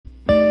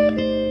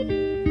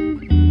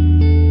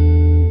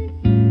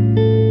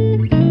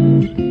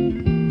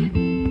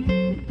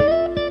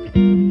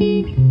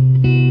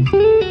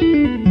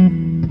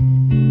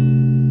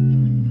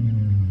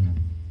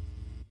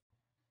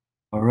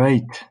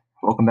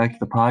welcome back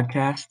to the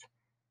podcast.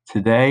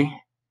 Today,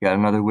 we got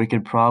another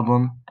wicked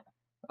problem.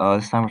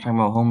 This time we're talking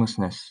about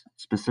homelessness,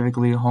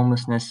 specifically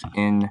homelessness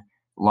in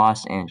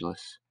Los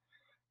Angeles.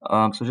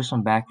 So just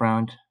some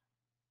background.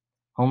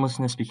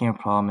 Homelessness became a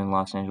problem in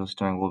Los Angeles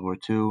during World War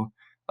II.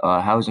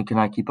 Housing could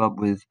not keep up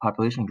with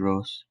population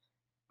growth.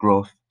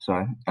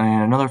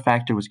 And another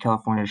factor was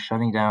California's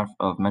shutting down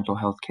of mental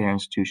health care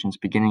institutions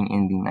beginning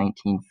in the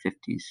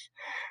 1950s,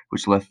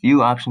 which left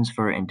few options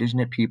for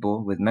indigenous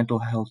people with mental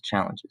health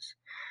challenges.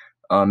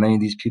 Many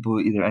of these people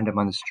either end up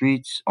on the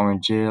streets or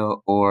in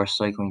jail or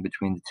cycling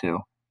between the two.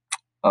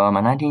 A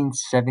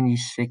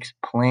 1976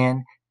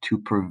 plan to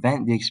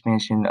prevent the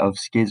expansion of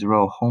Skid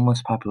Row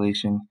homeless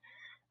population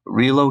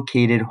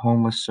relocated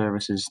homeless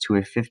services to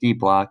a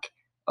 50-block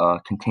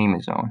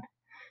containment zone,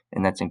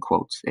 and that's in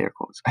quotes, air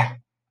quotes.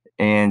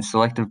 And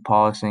selective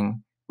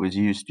policing was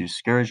used to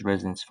discourage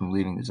residents from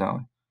leaving the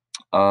zone.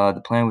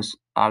 The plan was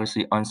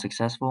obviously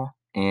unsuccessful,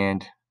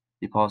 and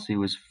the policy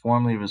was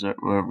formally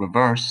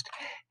reversed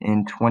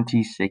in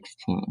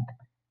 2016.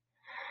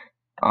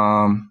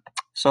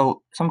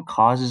 So some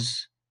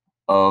causes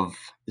of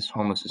this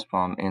homelessness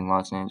problem in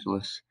Los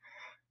Angeles.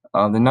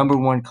 The number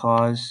one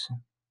cause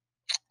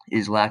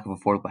is lack of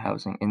affordable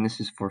housing, and this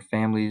is for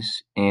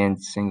families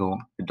and single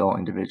adult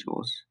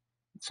individuals.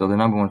 So the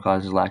number one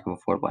cause is lack of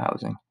affordable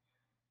housing.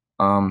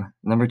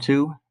 Number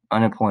two,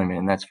 unemployment,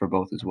 and that's for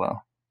both as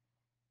well.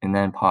 And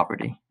then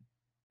poverty.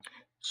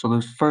 So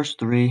those first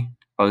three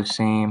are the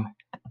same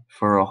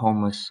for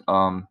homeless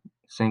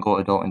single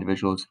adult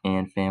individuals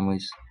and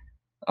families.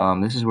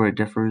 This is where it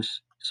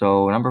differs.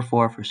 So number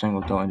four for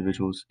single adult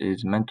individuals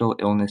is mental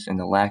illness and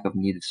the lack of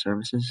needed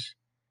services.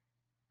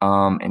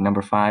 And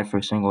number five for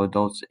single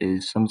adults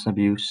is substance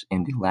abuse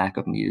and the lack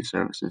of needed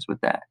services with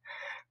that.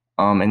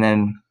 And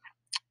then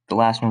the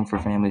last one for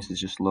families is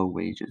just low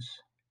wages.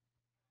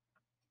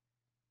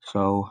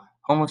 So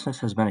homelessness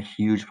has been a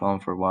huge problem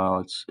for a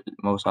while. It's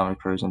most often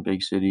occurs in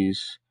big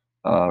cities.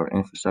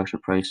 Infrastructure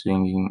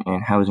pricing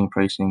and housing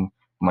pricing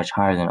much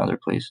higher than other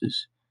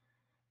places.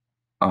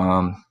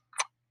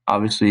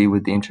 Obviously,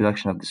 with the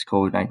introduction of this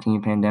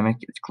COVID-19 pandemic,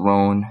 it's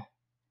grown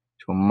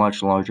to a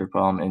much larger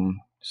problem in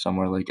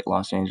somewhere like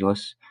Los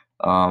Angeles,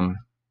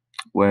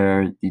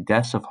 where the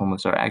deaths of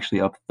homeless are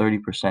actually up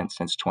 30%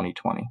 since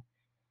 2020.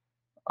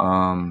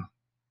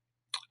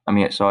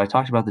 So I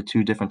talked about the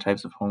two different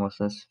types of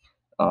homelessness,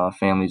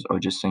 families or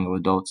just single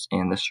adults,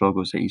 and the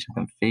struggles that each of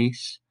them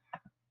face.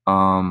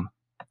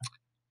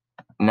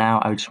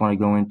 Now I just want to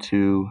go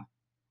into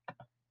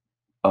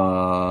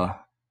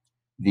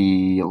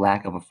the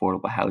lack of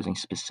affordable housing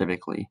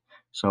specifically.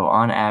 So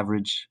on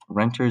average,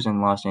 renters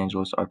in Los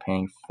Angeles are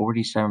paying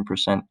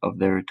 47% of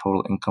their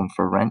total income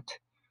for rent,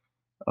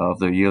 of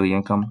their yearly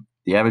income.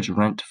 The average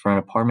rent for an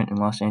apartment in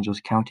Los Angeles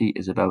County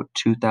is about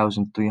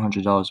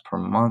 $2,300 per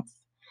month.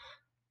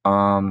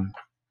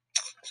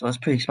 So that's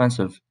pretty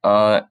expensive.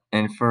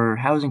 And for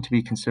housing to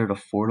be considered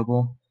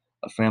affordable,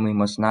 a family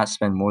must not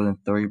spend more than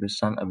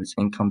 30% of its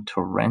income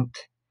to rent.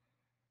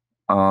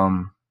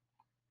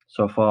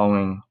 So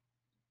following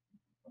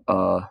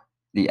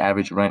the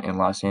average rent in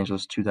Los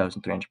Angeles,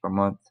 $2,300 per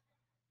month,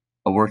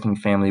 a working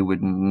family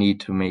would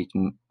need to make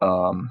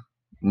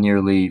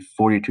nearly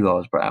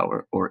 $42 per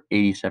hour, or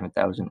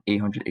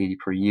 $87,880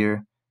 per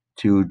year,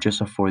 to just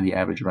afford the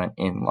average rent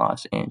in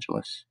Los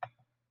Angeles.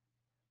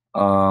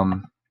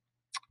 So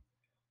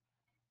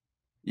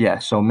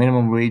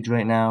minimum wage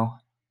right now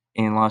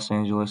in Los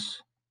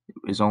Angeles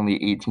is only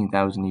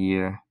 $18,000 a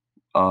year.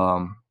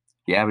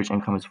 The average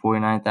income is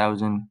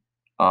 $49,000.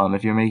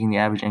 If you're making the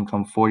average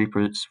income,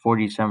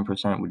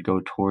 47% would go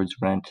towards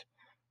rent.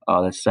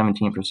 That's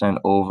 17%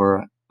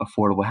 over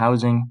affordable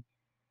housing.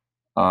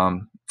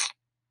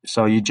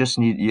 So you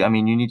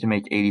need to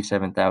make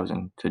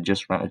 $87,000 to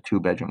just rent a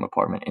 2-bedroom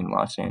apartment in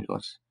Los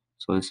Angeles.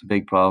 So it's a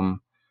big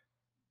problem.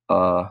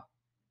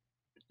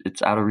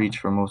 It's out of reach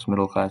for most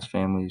middle-class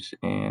families,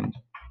 and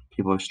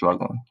people are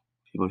struggling.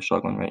 People are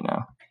struggling right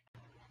now.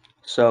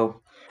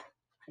 So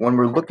when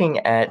we're looking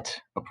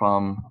at a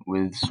problem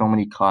with so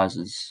many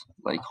causes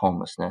like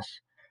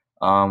homelessness,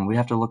 we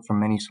have to look for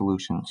many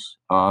solutions,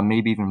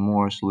 maybe even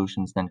more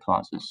solutions than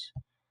causes.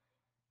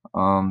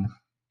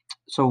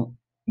 So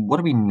what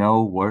do we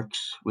know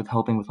works with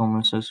helping with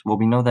homelessness? Well,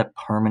 we know that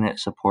permanent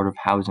supportive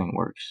housing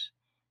works.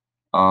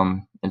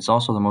 It's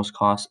also the most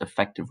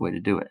cost-effective way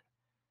to do it.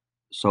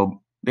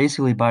 So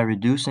basically, by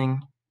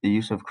reducing the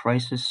use of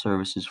crisis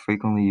services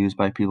frequently used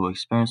by people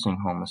experiencing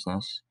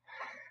homelessness,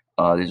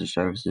 these are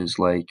services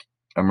like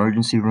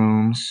emergency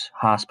rooms,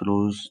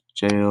 hospitals,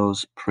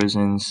 jails,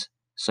 prisons,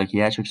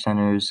 psychiatric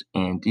centers,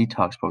 and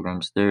detox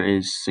programs, there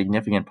is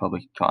significant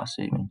public cost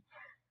saving.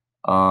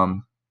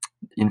 In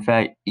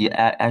fact,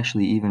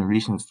 actually, even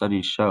recent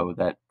studies show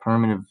that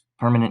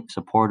permanent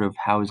supportive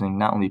housing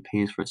not only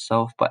pays for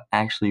itself, but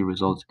actually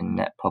results in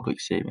net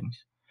public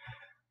savings.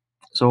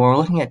 So when we're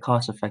looking at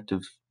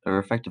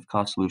effective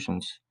cost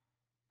solutions,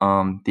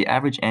 the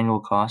average annual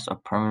cost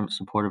of permanent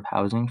supportive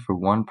housing for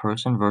one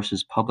person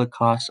versus public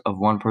costs of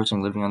one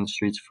person living on the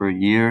streets for a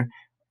year,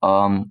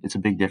 it's a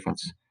big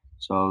difference.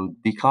 So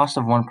the cost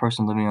of one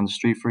person living on the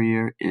street for a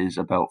year is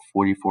about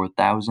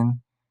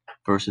 44,000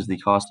 versus the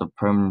cost of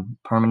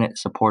permanent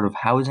supportive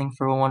housing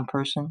for one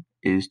person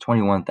is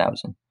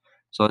 21,000.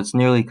 So it's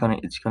nearly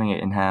cutting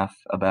it in half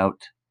about.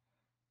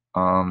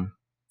 Um,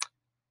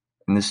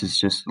 and this is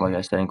just like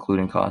I said,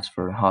 including costs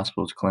for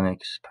hospitals,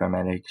 clinics,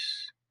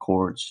 paramedics,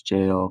 courts,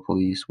 jail,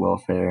 police,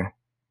 welfare,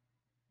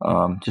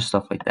 just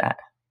stuff like that.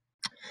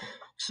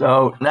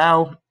 So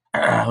now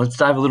let's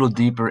dive a little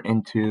deeper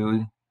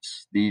into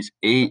these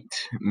 8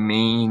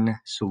 main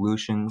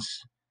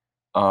solutions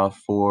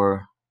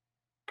for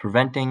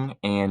preventing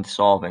and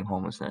solving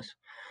homelessness.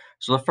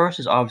 So the first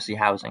is obviously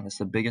housing. It's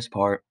the biggest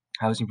part.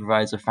 Housing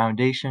provides a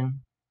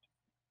foundation,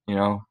 you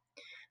know,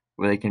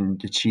 where they can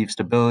achieve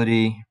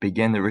stability,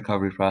 begin the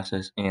recovery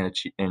process, and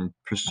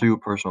pursue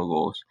personal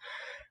goals.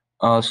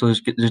 So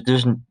there's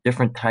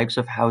different types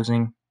of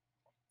housing.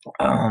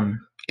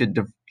 Could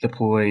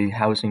deploy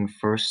housing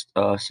first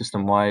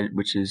system wide,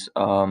 which is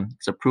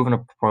it's a proven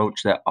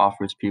approach that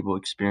offers people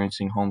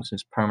experiencing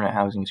homelessness permanent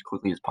housing as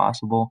quickly as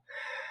possible.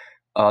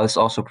 This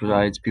also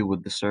provides people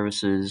with the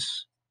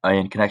services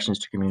and connections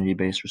to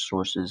community-based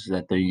resources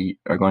that they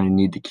are going to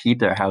need to keep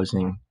their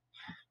housing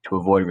to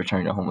avoid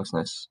returning to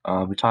homelessness.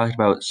 We talked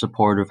about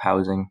supportive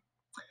housing.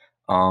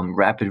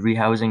 Rapid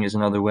rehousing is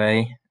another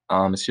way.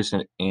 It's just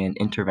an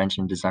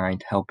intervention designed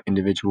to help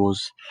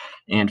individuals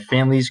and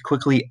families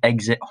quickly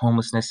exit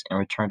homelessness and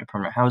return to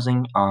permanent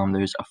housing.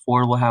 There's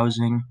affordable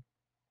housing,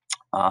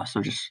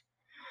 so just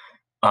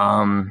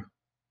um,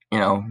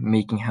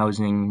 making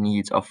housing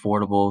needs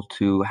affordable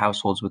to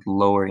households with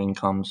lower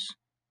incomes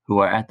who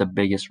are at the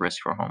biggest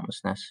risk for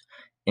homelessness.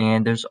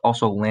 And there's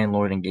also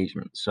landlord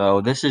engagement. So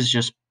this is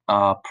just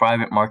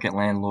private market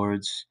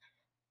landlords.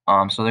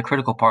 So they're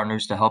critical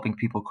partners to helping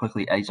people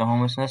quickly exit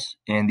homelessness.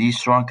 And these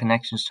strong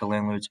connections to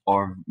landlords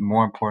are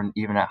more important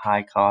even at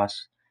high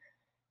cost,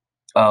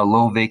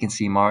 low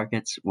vacancy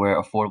markets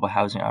where affordable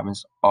housing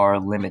options are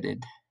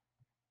limited.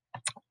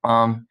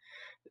 Um,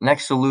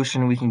 Next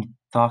solution we can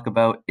talk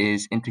about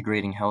is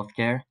integrating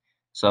healthcare.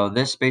 So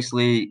this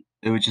basically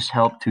it would just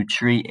help to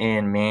treat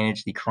and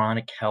manage the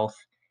chronic health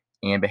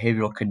and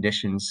behavioral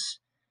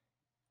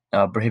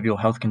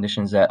health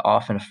conditions that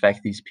often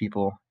affect these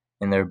people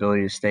and their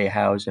ability to stay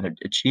housed and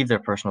achieve their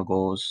personal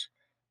goals.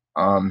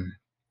 Um,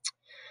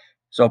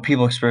 so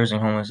people experiencing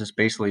homelessness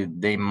basically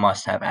they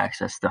must have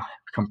access to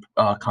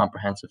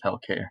comprehensive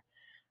health care.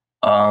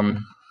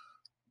 Um,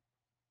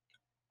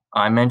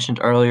 I mentioned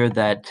earlier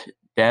that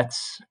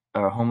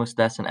homeless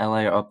deaths in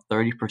LA are up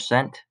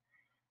 30%.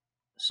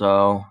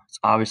 So it's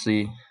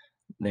obviously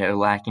they're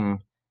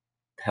lacking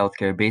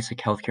basic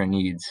healthcare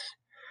needs.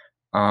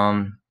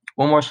 One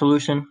more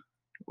solution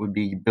would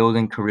be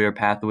building career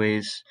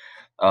pathways.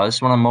 This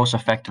is one of the most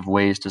effective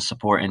ways to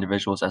support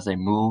individuals as they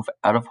move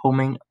out of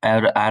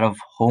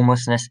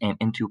homelessness and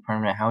into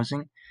permanent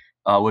housing.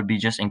 Would be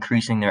just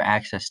increasing their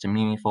access to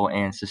meaningful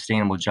and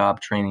sustainable job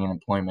training and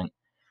employment.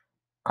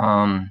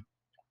 Um,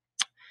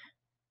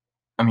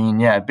 I mean,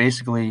 yeah,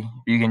 basically,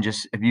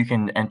 if you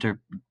can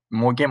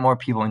get more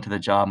people into the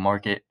job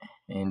market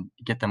and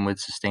get them with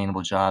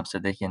sustainable jobs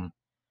that they can,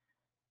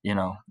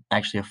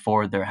 actually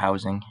afford their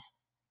housing.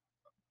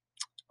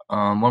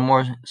 One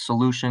more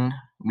solution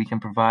we can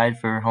provide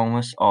for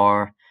homeless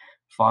are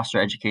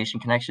foster education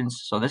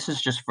connections. So this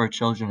is just for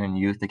children and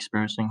youth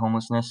experiencing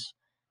homelessness.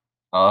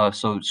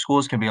 So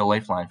schools can be a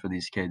lifeline for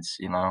these kids.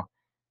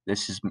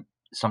 This is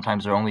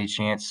sometimes their only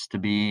chance to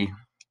be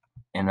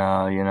in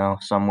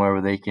somewhere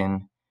where they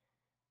can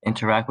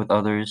interact with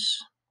other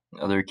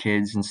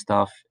kids and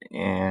stuff.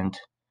 And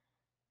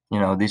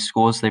these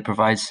schools they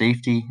provide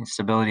safety,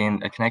 stability,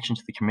 and a connection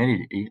to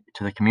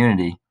the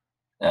community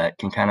that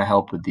can kind of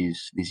help with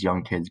these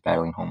young kids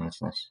battling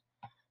homelessness.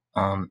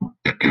 Um,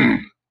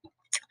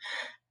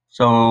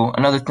 so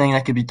another thing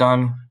that could be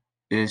done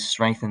is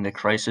strengthen the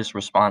crisis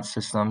response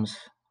systems.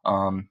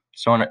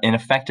 So an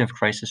effective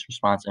crisis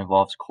response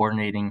involves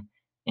coordinating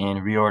and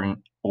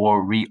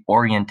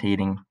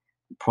reorientating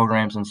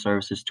programs and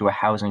services to a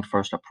housing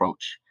first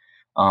approach.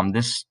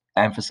 This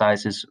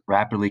emphasizes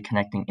rapidly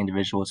connecting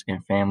individuals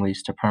and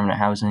families to permanent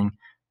housing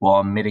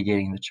while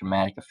mitigating the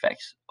traumatic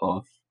effects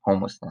of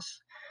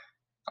homelessness.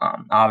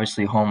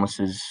 Obviously,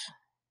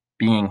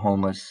 being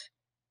homeless,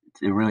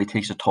 it really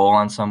takes a toll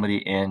on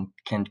somebody and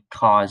can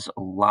cause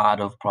a lot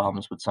of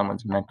problems with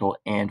someone's mental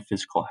and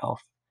physical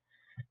health.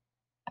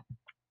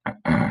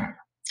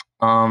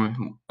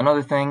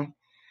 Another thing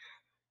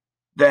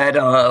that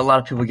a lot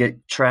of people get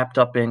caught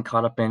up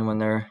in when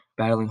they're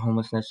battling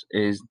homelessness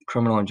is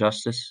criminal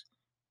injustice.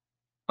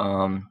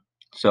 A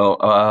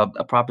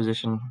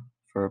proposition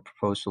for a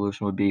proposed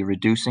solution would be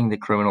reducing the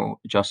criminal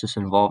justice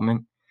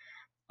involvement.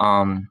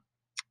 Um,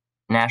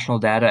 National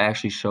data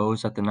actually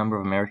shows that the number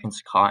of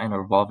Americans caught in a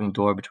revolving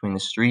door between the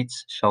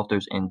streets,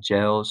 shelters, and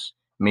jails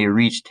may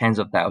reach tens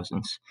of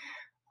thousands.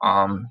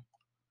 Um,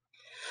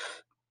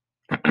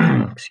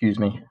 excuse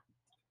me.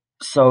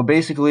 So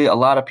basically, a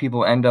lot of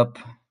people end up,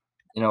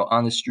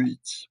 on the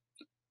streets,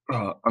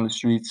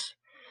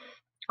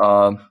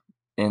 uh,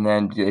 and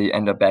then they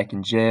end up back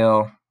in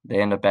jail.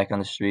 they end up back on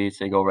the streets,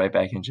 they go right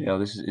back in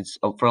jail. It's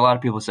for a lot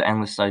of people, it's an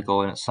endless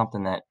cycle, and it's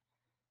something that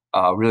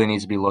really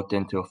needs to be looked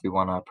into if we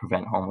want to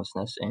prevent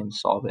homelessness and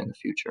solve it in the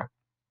future.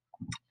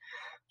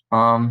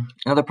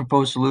 Another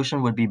proposed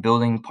solution would be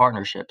building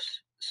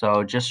partnerships.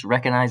 So just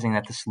recognizing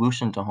that the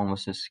solution to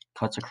homelessness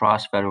cuts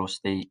across federal,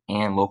 state,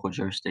 and local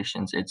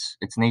jurisdictions. It's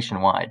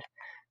nationwide.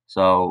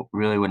 So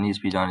really, what needs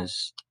to be done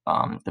is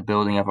the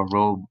building of a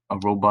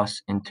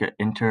robust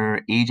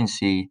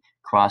interagency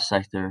cross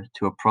sector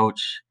to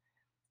approach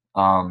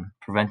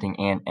preventing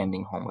and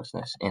ending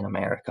homelessness in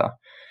America.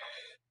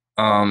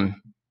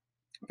 Um,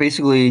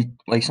 Basically,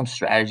 like some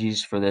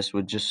strategies for this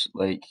would just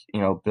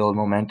build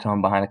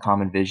momentum behind a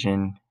common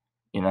vision.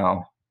 You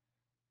know,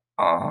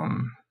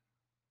 um,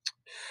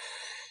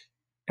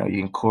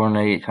 you can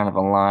coordinate, kind of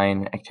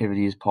align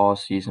activities,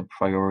 policies, and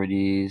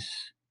priorities,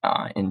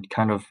 and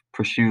kind of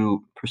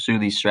pursue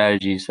these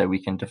strategies that we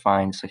can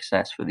define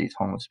success for these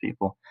homeless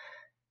people.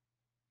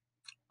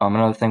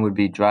 Another thing would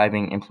be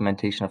driving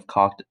implementation of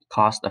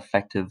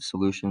cost-effective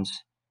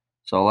solutions.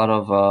 So a lot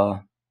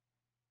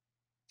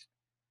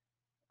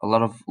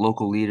of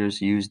local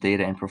leaders use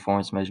data and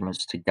performance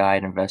measurements to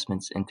guide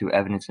investments into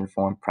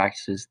evidence-informed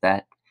practices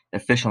that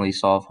efficiently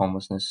solve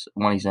homelessness.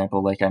 One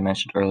example, like I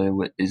mentioned earlier,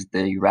 is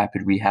the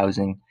rapid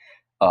rehousing.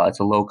 It's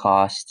a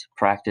low-cost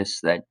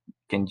practice that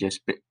can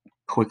just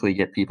quickly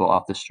get people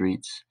off the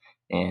streets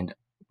and,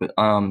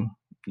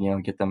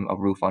 get them a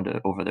roof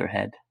over their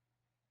head,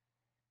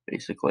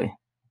 basically.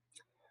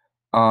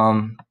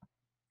 Um,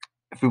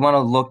 if we want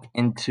to look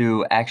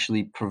into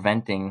actually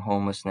preventing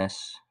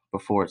homelessness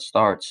before it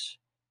starts,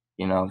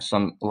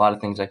 a lot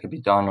of things that could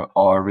be done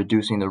are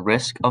reducing the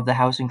risk of the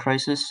housing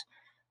crisis.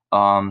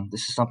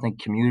 This is something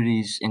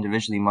communities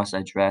individually must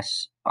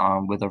address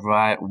with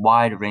a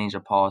wide range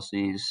of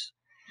policies,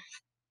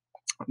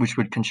 which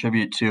would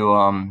contribute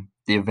to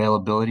the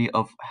availability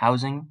of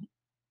housing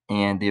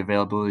and the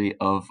availability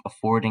of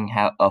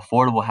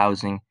affordable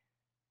housing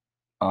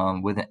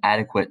with an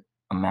adequate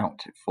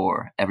amount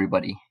for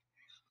everybody.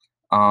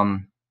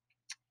 Um,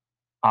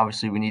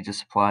 Obviously, we need to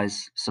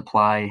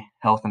supply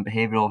health and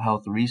behavioral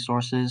health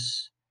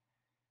resources,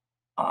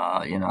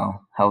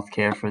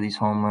 healthcare for these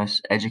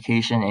homeless,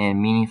 education,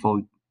 and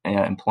meaningful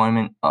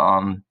employment.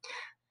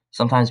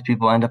 Sometimes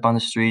people end up on the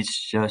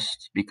streets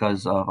just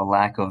because of a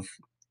lack of,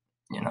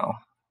 you know,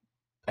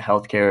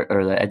 healthcare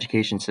or the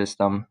education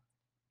system.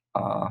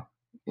 Uh,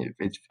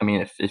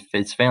 if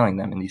it's failing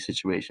them in these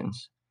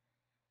situations.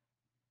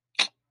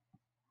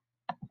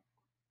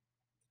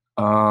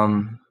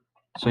 Um,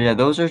 so yeah,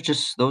 those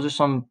are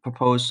some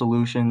proposed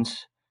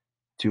solutions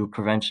to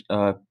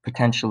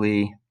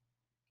potentially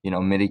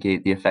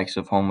mitigate the effects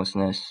of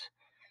homelessness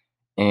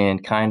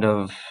and kind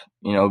of,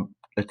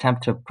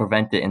 attempt to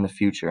prevent it in the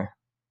future.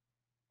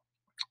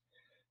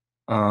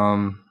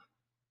 Um,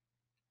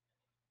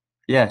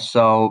 yeah,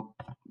 so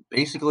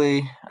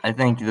basically, I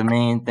think the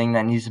main thing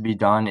that needs to be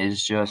done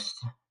is just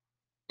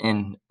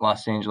in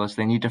Los Angeles,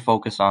 they need to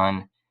focus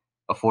on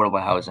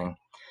affordable housing.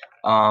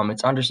 I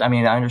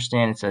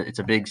understand it's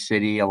a big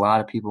city. A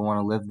lot of people want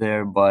to live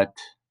there, but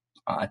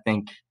I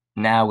think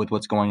now with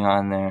what's going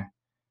on there,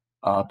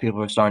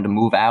 people are starting to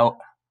move out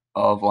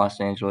of Los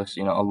Angeles.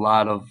 A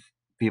lot of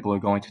people are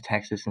going to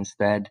Texas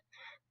instead.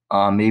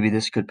 Maybe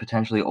this could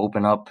potentially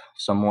open up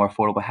some more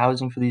affordable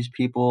housing for these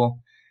people,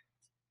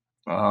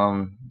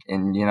 and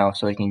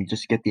so they can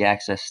just get the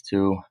access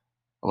to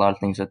a lot of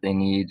things that they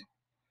need.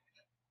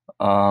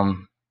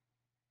 Um,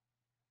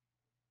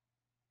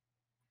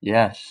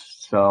 yes,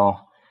 so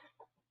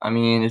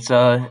it's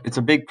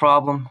a big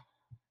problem.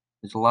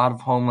 There's a lot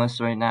of homeless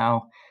right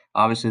now.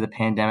 Obviously, the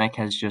pandemic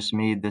has just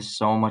made this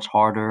so much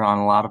harder on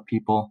a lot of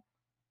people.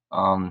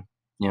 Um,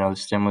 the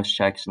stimulus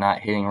checks not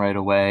hitting right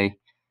away,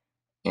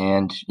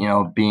 and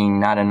being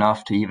not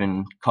enough to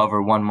even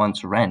cover 1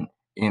 month's rent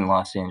in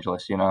Los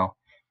Angeles.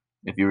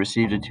 If you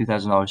received a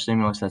 $2,000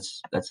 stimulus,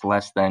 that's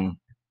less than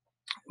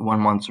 1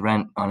 month's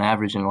rent on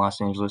average in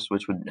Los Angeles,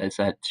 which is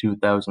at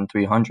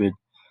 2,300.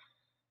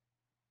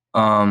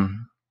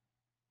 Um,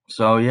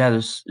 so yeah,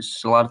 there's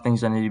a lot of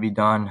things that need to be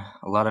done.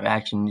 A lot of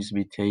action needs to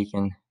be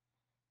taken.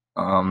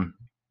 Um,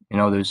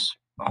 there's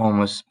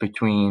homeless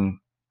between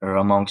or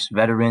amongst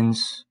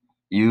veterans,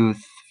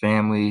 youth,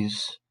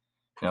 families.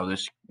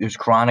 There's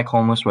chronic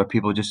homeless where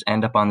people just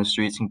end up on the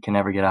streets and can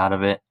never get out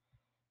of it.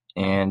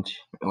 And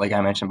like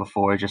I mentioned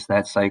before, just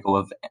that cycle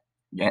of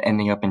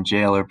ending up in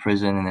jail or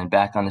prison and then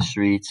back on the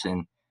streets,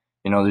 and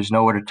there's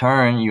nowhere to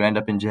turn. You end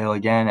up in jail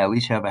again. At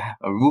least you have a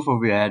roof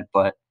over your head,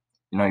 but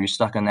you're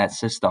stuck in that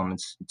system.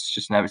 It's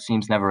just never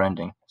seems never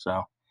ending.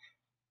 So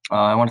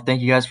I want to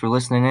thank you guys for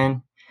listening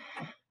in.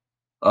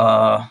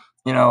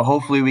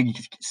 Hopefully we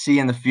see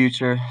in the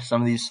future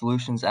some of these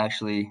solutions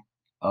actually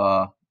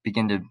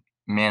begin to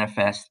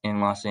manifest in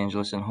Los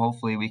Angeles, and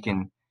hopefully we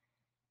can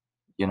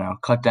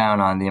cut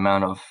down on the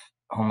amount of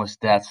homeless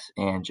deaths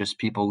and just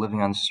people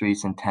living on the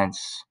streets in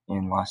tents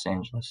in Los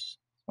Angeles.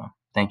 So,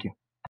 thank you.